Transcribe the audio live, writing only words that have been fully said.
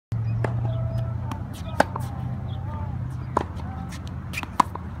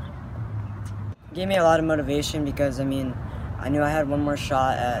Gave me a lot of motivation because, I mean, I knew I had one more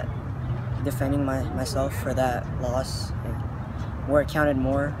shot at defending myself for that loss where it counted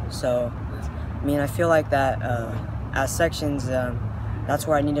more. So, I mean, I feel like that at sections, that's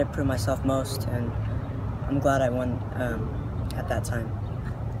where I needed to prove myself most, and I'm glad I won at that time.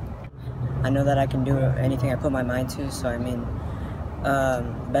 I know that I can do anything I put my mind to, so I mean,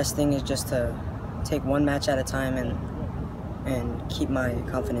 best thing is just to take one match at a time and keep my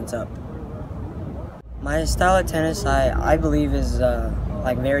confidence up. My style of tennis, I believe, is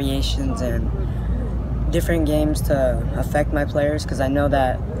like variations and different games to affect my players, because I know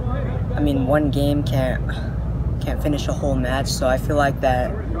that, I mean, one game can't finish a whole match. So I feel like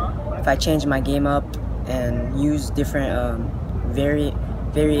that if I change my game up and use different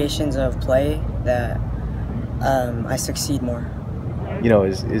variations of play, that I succeed more. You know,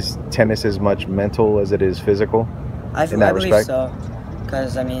 is tennis as much mental as it is physical? I in that believe respect? so,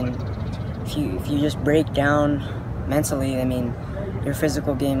 because I mean, if you just break down mentally, I mean, your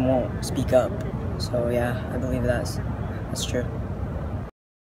physical game won't speak up. So yeah, I believe that's true.